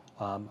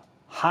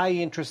 high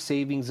interest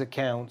savings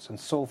accounts, and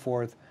so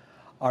forth,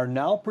 are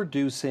now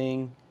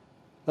producing,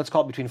 let's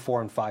call it between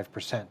 4 and 5%.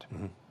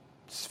 Mm-hmm.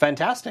 It's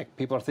fantastic.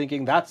 People are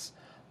thinking that's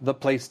the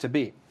place to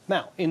be.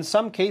 Now, in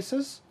some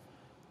cases,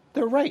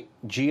 they're right.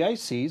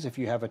 GICs, if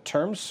you have a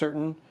term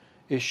certain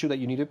issue that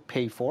you need to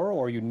pay for,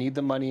 or you need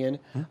the money in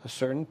a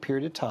certain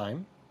period of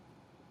time,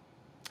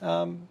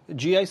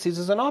 GICs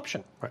is an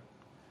option. Right.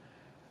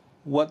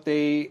 What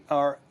they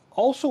are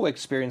also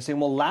experiencing,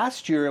 well,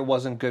 last year it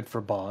wasn't good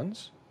for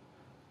bonds.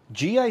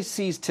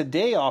 GICs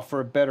today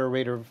offer a better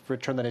rate of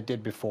return than it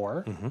did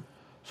before. Mm-hmm.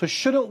 So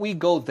shouldn't we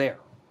go there?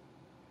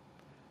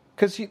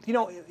 Because,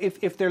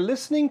 if they're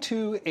listening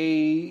to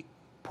a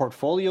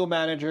portfolio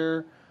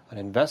manager, an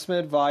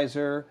investment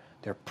advisor,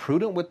 they're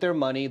prudent with their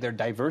money, they're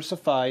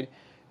diversified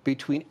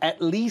between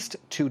at least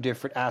 2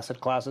 different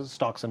asset classes,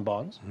 stocks and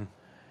bonds,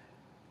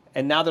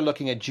 and now they're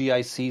looking at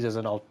GICs as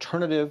an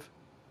alternative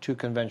to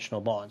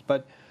conventional bonds.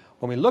 But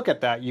when we look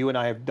at that, you and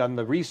I have done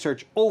the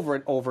research over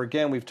and over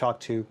again. We've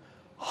talked to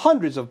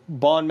hundreds of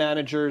bond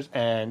managers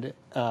and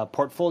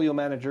portfolio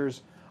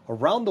managers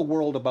around the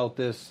world about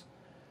this.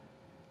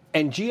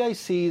 And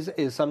GICs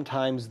is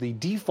sometimes the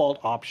default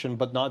option,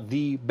 but not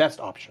the best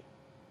option.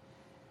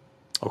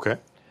 Okay.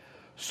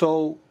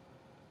 So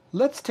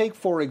let's take,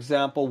 for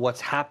example,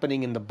 what's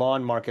happening in the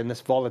bond market and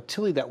this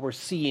volatility that we're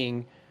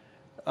seeing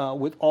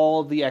with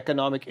all the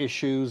economic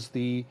issues,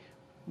 the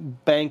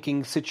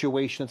banking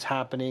situation that's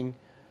happening.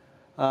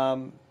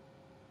 You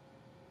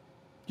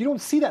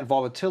don't see that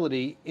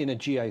volatility in a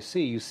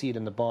GIC. You see it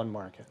in the bond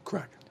market.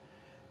 Correct.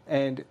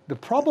 And the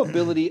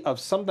probability of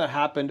something that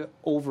happened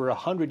over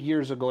 100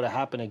 years ago to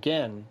happen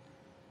again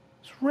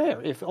is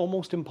rare, if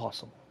almost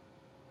impossible.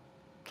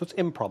 So it's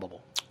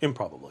improbable.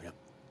 Improbable, yeah.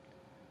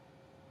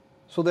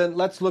 So then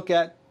let's look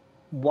at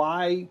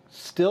why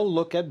still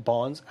look at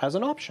bonds as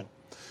an option.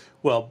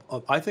 Well,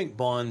 I think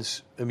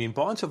bonds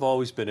have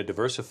always been a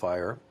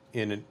diversifier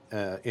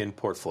in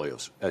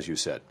portfolios, as you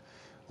said.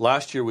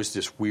 Last year was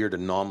this weird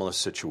anomalous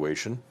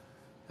situation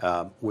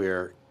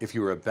where if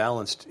you were a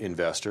balanced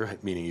investor,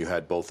 meaning you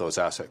had both those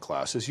asset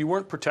classes, you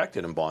weren't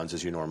protected in bonds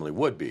as you normally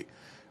would be,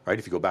 right?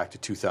 If you go back to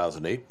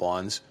 2008,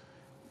 bonds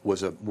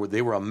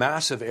were a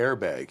massive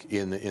airbag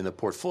in the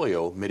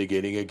portfolio,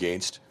 mitigating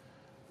against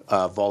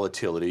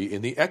volatility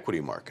in the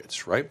equity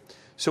markets, right?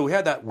 So we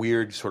had that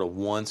weird sort of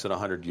once in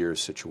 100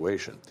 years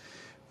situation.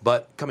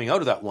 But coming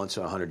out of that once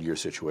in 100 year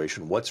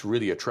situation, what's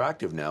really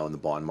attractive now in the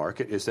bond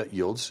market is that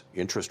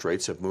interest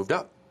rates have moved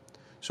up.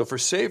 So for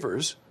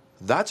savers,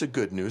 that's a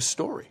good news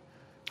story,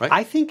 right?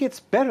 I think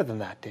it's better than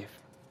that, Dave.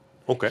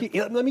 Okay.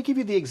 Let me give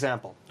you the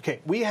example.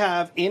 Okay, we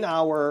have in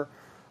our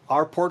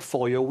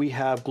portfolio, we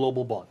have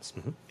global bonds.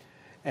 Mm-hmm.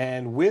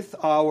 And with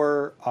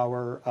our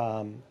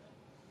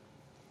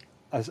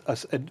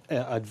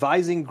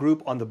advising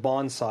group on the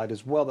bond side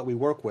as well that we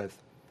work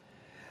with,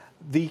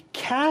 the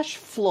cash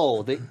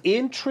flow, the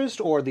interest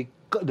or the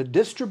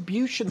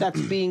distribution that's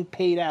being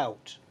paid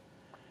out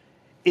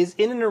is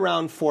in and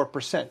around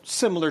 4%,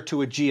 similar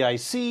to a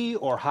GIC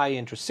or high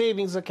interest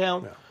savings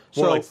account.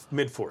 Yeah. More like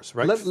mid-fours,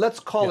 right?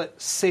 Let's call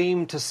it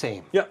same to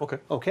same. Yeah, okay.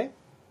 Okay?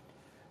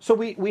 So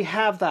we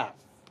have that.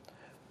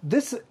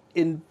 This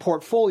in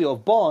portfolio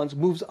of bonds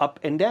moves up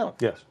and down.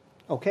 Yes.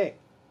 Okay.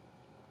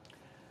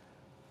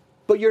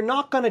 But you're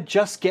not going to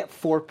just get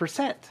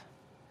 4%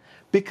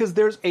 because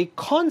there's a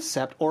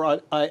concept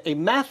or a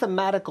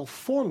mathematical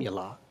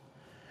formula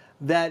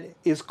that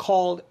is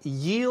called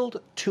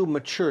yield to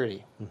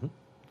maturity. Mm-hmm.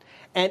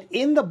 And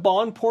in the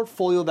bond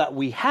portfolio that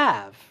we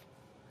have,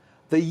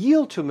 the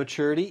yield to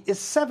maturity is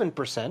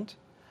 7%.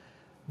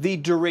 The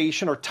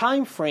duration or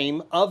time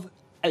frame of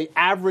an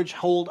average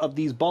hold of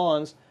these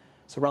bonds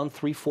is around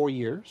 3-4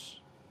 years.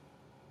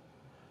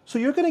 So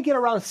you're going to get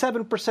around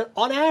 7%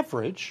 on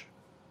average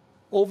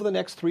over the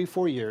next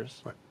 3-4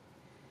 years. Right.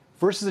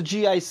 Versus a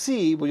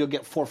GIC where you'll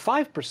get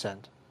 4-5%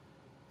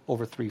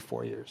 over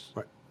 3-4 years.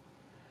 Right.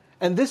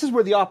 And this is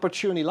where the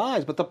opportunity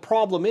lies. But the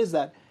problem is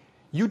that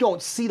you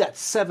don't see that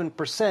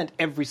 7%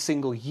 every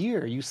single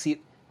year. You see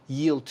it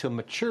yield to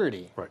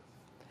maturity. Right.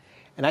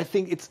 And I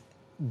think it's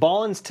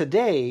bonds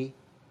today,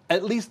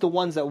 at least the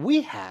ones that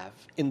we have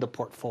in the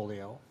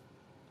portfolio,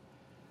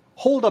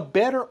 hold a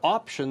better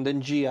option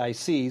than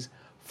GICs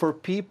for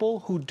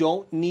people who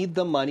don't need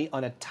the money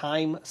on a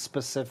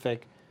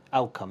time-specific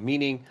outcome,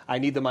 meaning I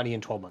need the money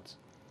in 12 months.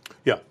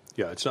 Yeah.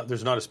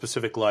 There's not a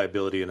specific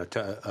liability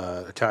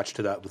attached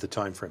to that with the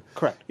time frame.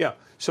 Correct. Yeah.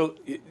 So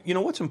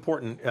what's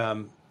important.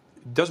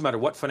 Doesn't matter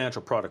what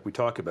financial product we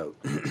talk about.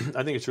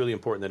 I think it's really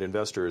important that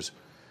investors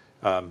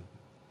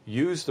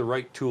use the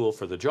right tool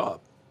for the job,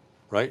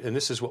 right? And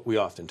this is what we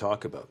often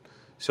talk about.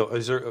 So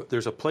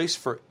there's a place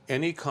for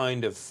any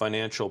kind of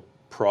financial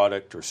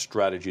product or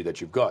strategy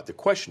that you've got. The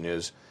question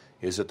is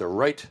it the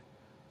right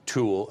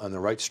tool and the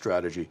right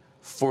strategy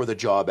for the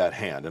job at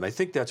hand? And I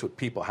think that's what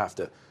people have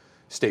to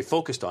stay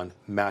focused on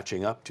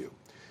matching up to.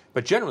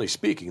 But generally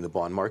speaking, the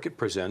bond market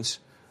presents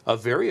a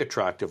very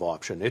attractive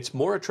option. It's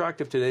more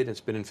attractive today than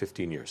it's been in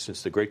 15 years,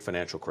 since the great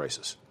financial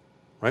crisis,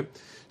 right?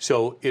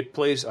 So it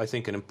plays, I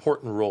think, an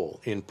important role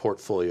in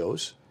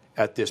portfolios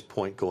at this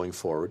point going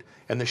forward.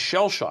 And the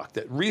shell shock,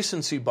 that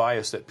recency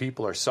bias that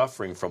people are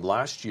suffering from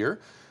last year,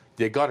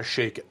 they got to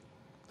shake it.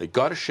 They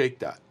got to shake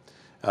that.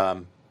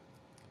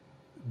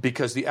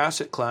 Because the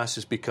asset class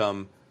has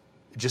become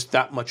just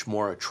that much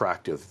more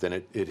attractive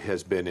than it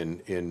has been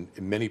in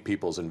many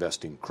people's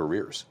investing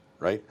careers,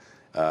 right?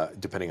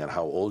 Depending on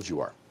how old you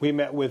are. We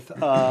met with,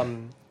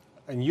 and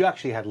you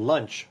actually had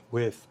lunch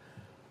with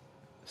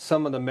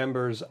some of the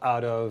members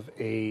out of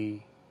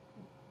a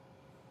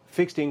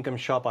fixed income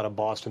shop out of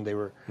Boston. They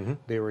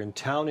were in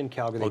town in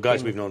Calgary. Well,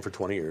 guys we've known for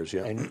 20 years,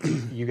 yeah.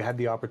 And you had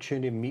the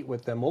opportunity to meet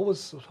with them. What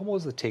was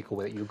the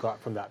takeaway that you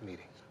got from that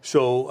meeting?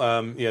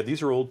 So,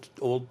 these are old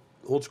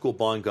school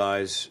bond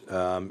guys,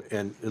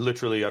 and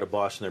literally out of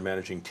Boston, they're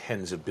managing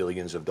tens of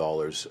billions of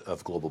dollars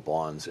of global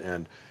bonds.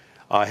 And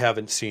I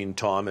haven't seen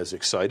Tom as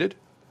excited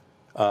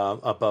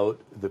about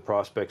the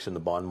prospects in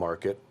the bond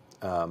market.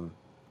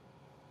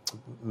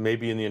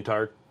 Maybe in the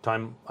entire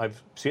time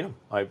I've seen him,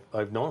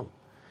 I've known him.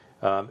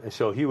 And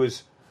so he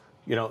was,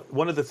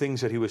 one of the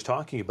things that he was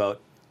talking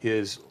about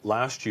is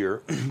last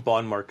year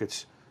bond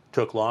markets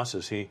took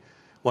losses.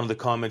 One of the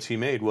comments he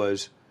made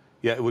was,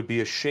 it would be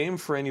a shame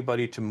for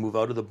anybody to move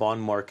out of the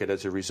bond market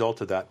as a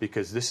result of that,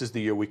 because this is the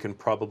year we can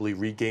probably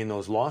regain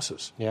those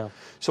losses. Yeah.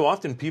 So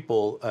often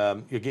people,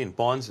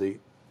 bonds,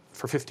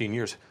 for 15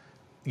 years,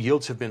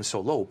 yields have been so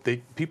low.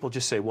 People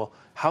just say, well,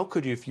 how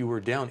could you, if you were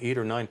down 8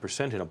 or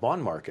 9% in a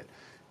bond market,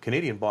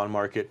 Canadian bond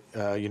market,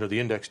 the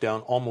index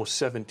down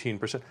almost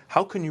 17%,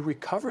 how can you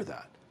recover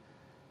that?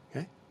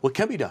 Okay? Well, it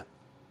can be done.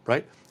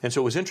 right? And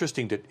so it was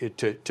interesting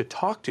to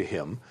talk to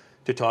him,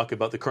 to talk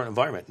about the current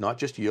environment, not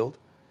just yield,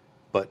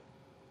 but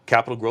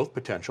capital growth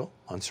potential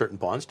on certain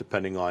bonds,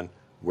 depending on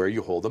where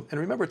you hold them. And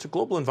remember, it's a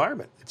global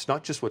environment. It's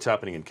not just what's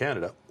happening in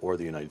Canada or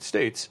the United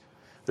States.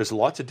 There's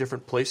lots of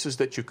different places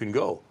that you can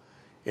go.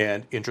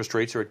 And interest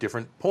rates are at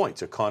different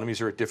points.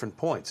 Economies are at different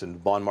points. And the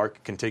bond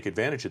market can take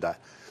advantage of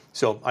that.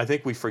 So I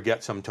think we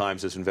forget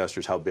sometimes as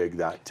investors how big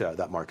that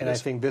market is. And I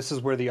think this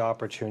is where the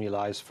opportunity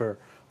lies for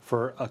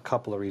a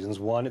couple of reasons.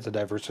 One, it's a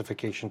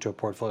diversification to a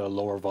portfolio of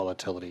lower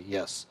volatility,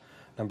 yes.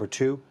 Number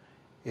two,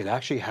 it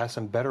actually has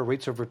some better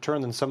rates of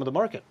return than some of the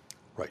market.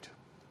 Right.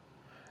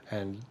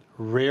 And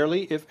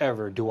rarely, if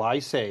ever, do I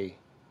say,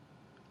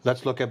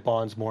 let's look at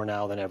bonds more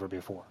now than ever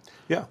before.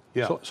 Yeah.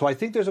 So I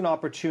think there's an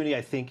opportunity.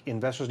 I think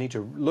investors need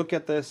to look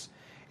at this.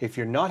 If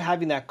you're not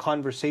having that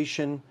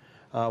conversation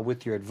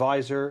with your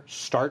advisor,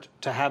 start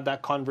to have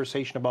that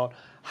conversation about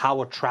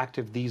how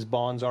attractive these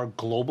bonds are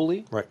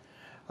globally. Right.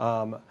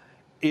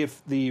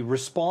 If the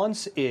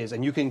response is,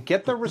 and you can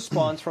get the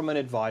response from an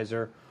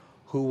advisor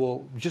who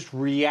will just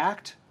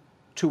react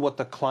to what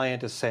the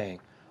client is saying.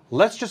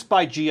 Let's just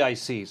buy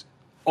GICs.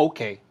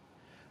 Okay.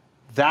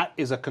 That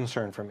is a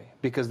concern for me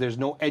because there's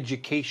no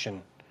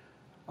education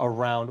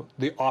around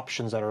the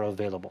options that are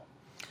available.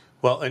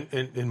 Well,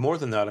 and more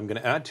than that, I'm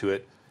going to add to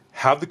it,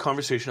 have the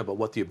conversation about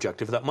what the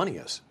objective of that money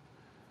is,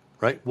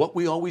 right? What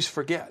we always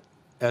forget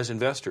as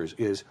investors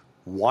is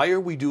why are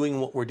we doing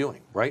what we're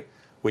doing, right?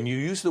 When you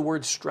use the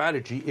word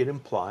strategy, it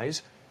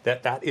implies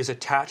that that is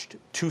attached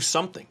to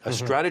something. A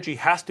strategy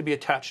has to be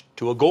attached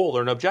to a goal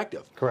or an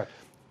objective. Correct.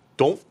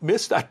 Don't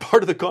miss that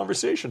part of the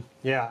conversation.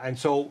 Yeah, and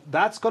so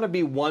that's going to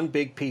be one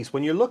big piece.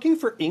 When you're looking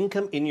for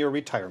income in your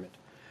retirement,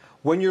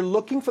 when you're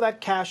looking for that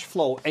cash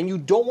flow and you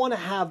don't want to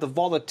have the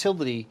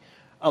volatility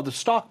of the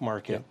stock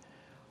market,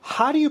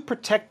 how do you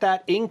protect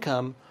that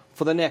income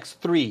for the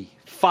next 3,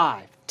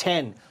 5,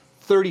 10,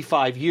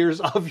 35 years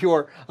of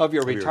your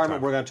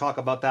retirement? We're going to talk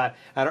about that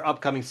at our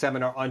upcoming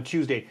seminar on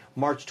Tuesday,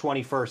 March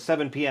 21st,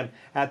 7 p.m.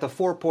 at the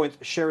 4 Points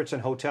Sheraton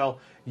Hotel.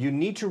 You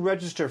need to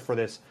register for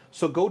this.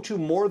 So go to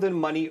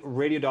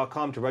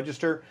morethanmoneyradio.com to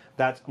register.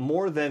 That's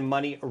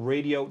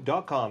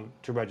morethanmoneyradio.com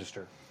to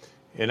register.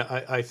 And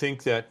I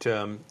think that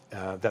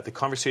that the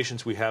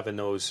conversations we have in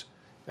those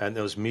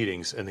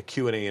meetings and the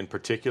Q&A in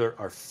particular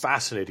are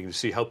fascinating to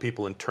see how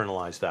people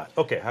internalize that.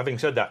 Okay, having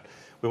said that,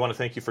 we want to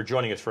thank you for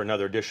joining us for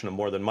another edition of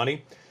More Than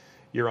Money.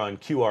 You're on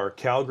QR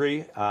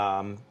Calgary.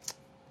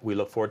 We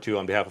look forward to,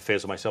 on behalf of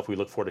Faisal and myself, we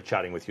look forward to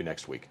chatting with you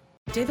next week.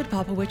 David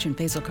Popowich and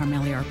Faisal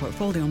Karmali are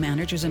portfolio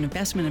managers and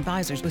investment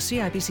advisors with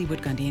CIBC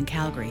Wood Gundy in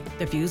Calgary.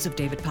 The views of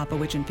David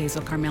Popowich and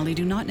Faisal Karmali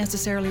do not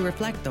necessarily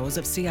reflect those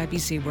of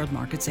CIBC World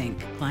Markets Inc.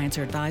 Clients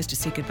are advised to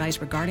seek advice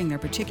regarding their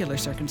particular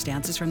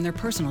circumstances from their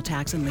personal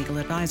tax and legal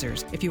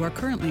advisors. If you are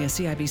currently a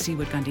CIBC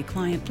Wood Gundy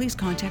client, please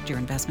contact your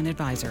investment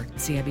advisor.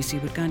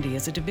 CIBC Wood Gundy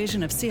is a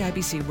division of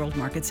CIBC World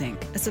Markets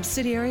Inc., a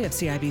subsidiary of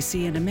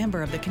CIBC and a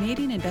member of the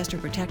Canadian Investor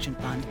Protection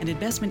Fund and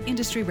Investment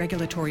Industry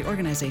Regulatory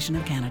Organization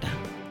of Canada.